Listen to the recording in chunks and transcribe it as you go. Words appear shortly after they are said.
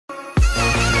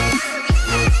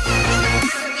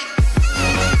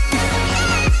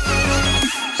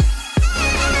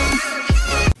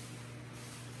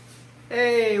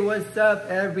What's up,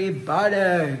 everybody?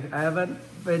 I haven't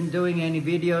been doing any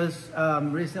videos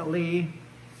recently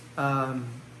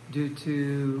due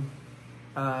to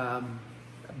I've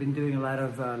been doing a lot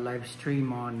of live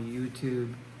stream on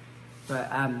YouTube, but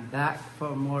I'm back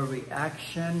for more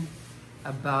reaction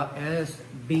about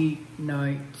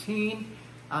SB19.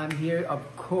 I'm here,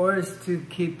 of course, to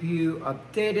keep you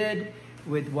updated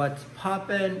with what's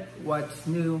poppin', what's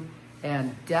new,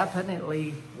 and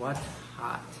definitely what's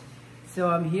hot. So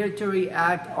I'm here to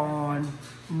react on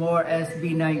more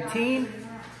SB19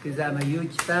 because I'm a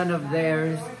huge fan of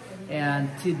theirs. And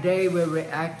today we're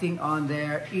reacting on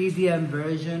their EDM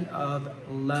version of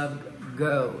Love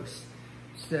Goes.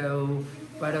 So,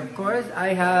 but of course I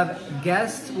have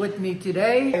guests with me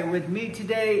today. With me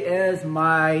today is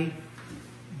my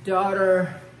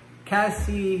daughter,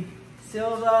 Cassie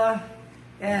Silva,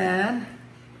 and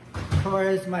of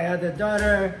course my other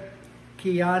daughter,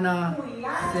 Kiana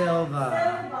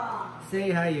Silva.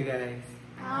 Say hi, you guys.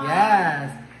 Hi.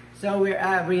 Yes. So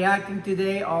we're reacting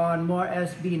today on more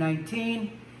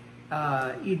SB19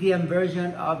 EDM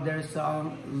version of their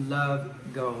song Love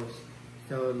Goes.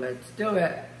 So let's do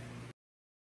it.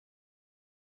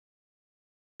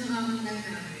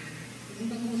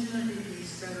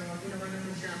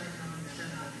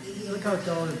 Look how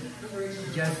tall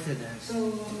Justin is.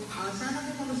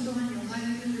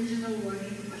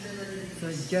 So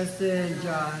Justin,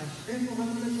 Josh,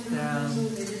 Stell,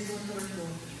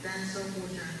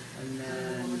 and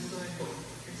then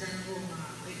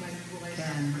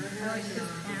Ken,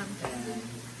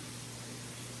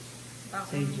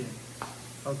 Sejun.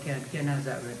 Oh, Ken has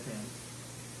that written.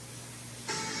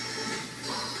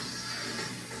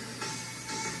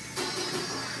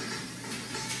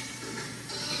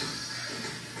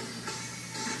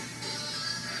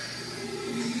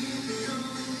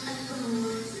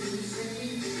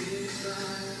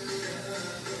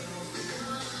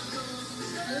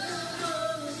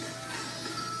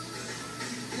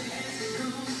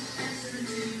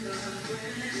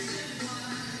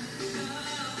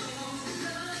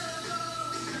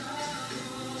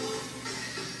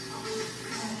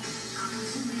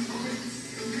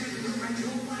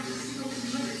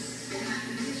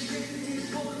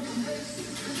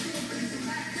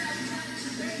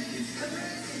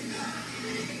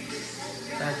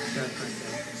 That's good right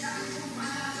there.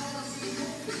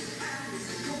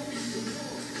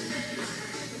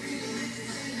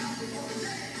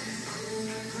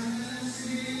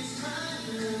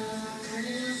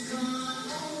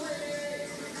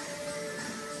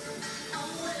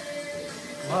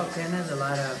 Wow, Ken has a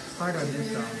lot of part on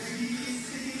this song.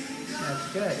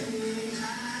 That's good.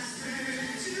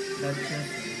 That's good.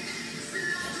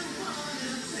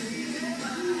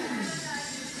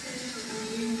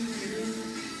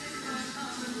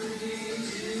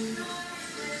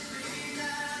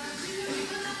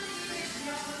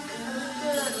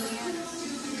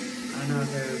 I know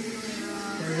they're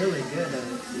really good at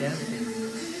dancing.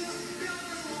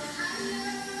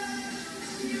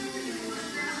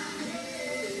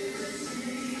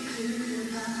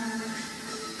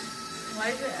 Why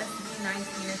is it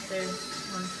SB19 if there's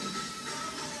 1, 2,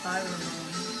 5 of them?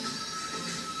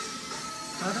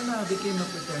 I don't know how they came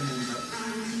up with their name, but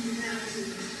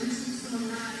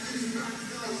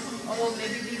Oh, well,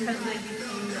 maybe because they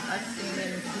became a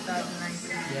thing in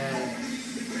 2019. yeah.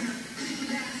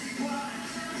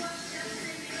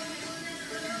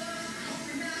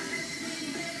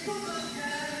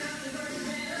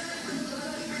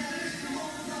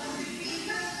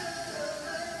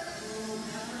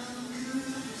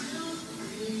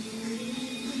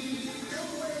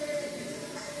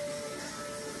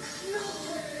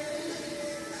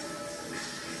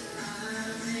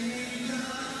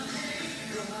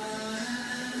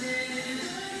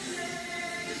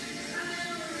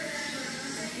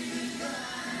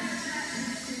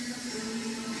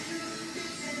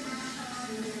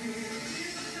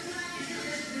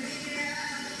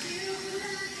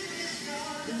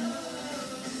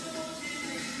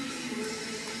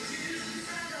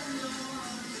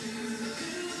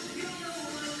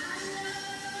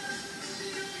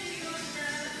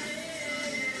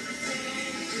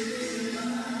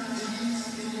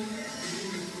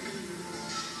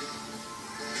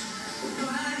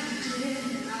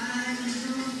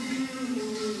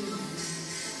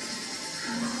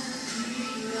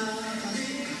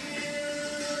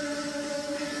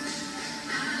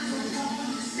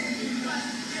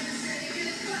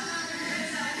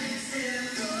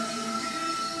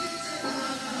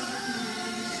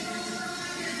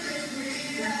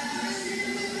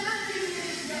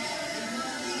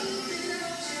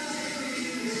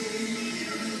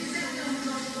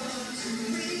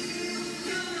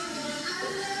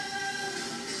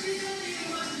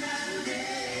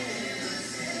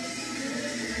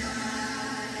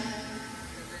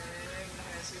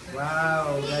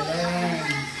 Wow, galing.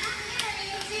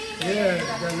 Good,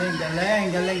 galing,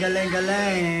 galing, galing, galing,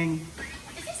 galing.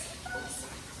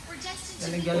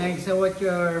 Galing, galing. So what's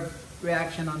your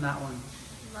reaction on that one?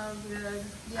 That was good.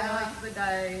 Yeah. I like the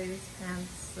guy's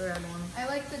pants, the red one. I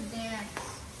like the dance.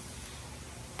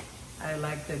 I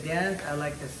like the dance, I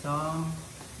like the song,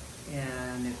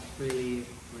 and it's really,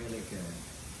 really good.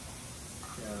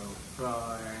 So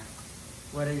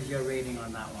what is your rating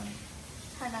on that one?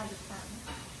 10 out of 10.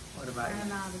 What about you?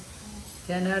 10 out of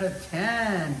 10 out of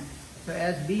 10. So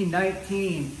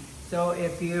SB19. So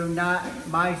if you're not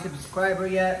my subscriber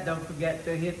yet, don't forget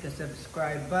to hit the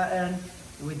subscribe button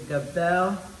with the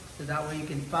bell so that way you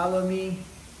can follow me.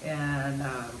 And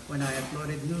when I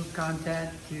uploaded new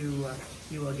content, you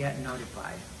will get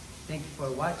notified. Thank you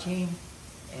for watching,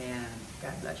 and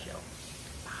God bless you.